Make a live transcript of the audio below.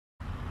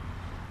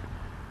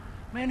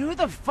Man, who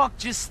the fuck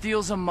just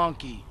steals a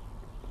monkey?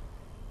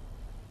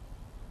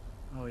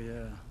 Oh,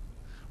 yeah.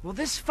 Well,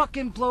 this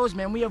fucking blows,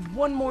 man. We have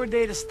one more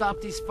day to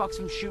stop these fucks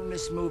from shooting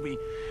this movie.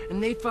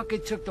 And they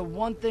fucking took the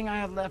one thing I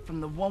had left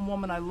from the one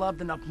woman I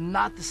loved enough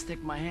not to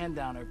stick my hand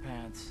down her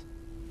pants.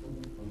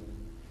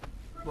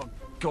 Well,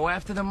 go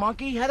after the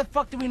monkey? How the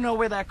fuck do we know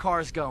where that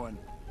car's going?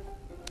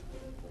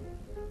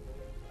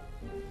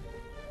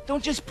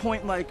 Don't just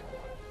point like...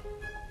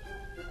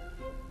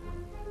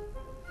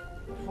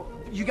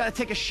 You gotta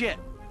take a shit.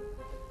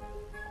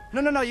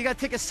 No, you gotta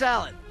take a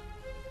salad.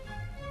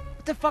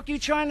 What the fuck are you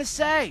trying to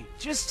say?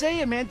 Just say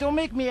it, man. Don't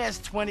make me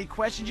ask 20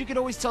 questions. You can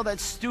always tell that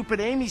stupid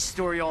Amy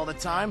story all the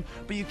time,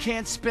 but you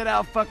can't spit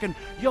out fucking,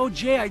 yo,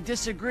 Jay, I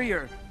disagree,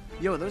 or,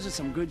 yo, those are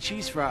some good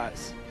cheese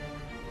fries.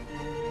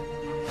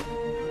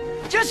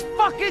 Just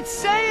fucking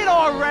say it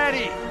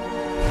already!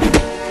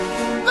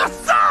 The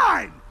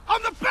sign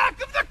on the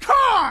back of the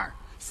car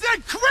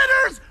said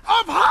Critters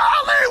of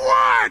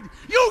Hollywood!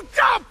 You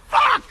dumb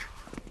fuck!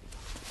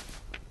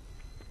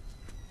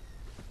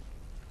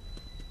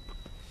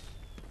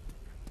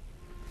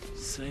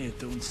 Say it,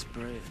 don't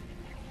spray it.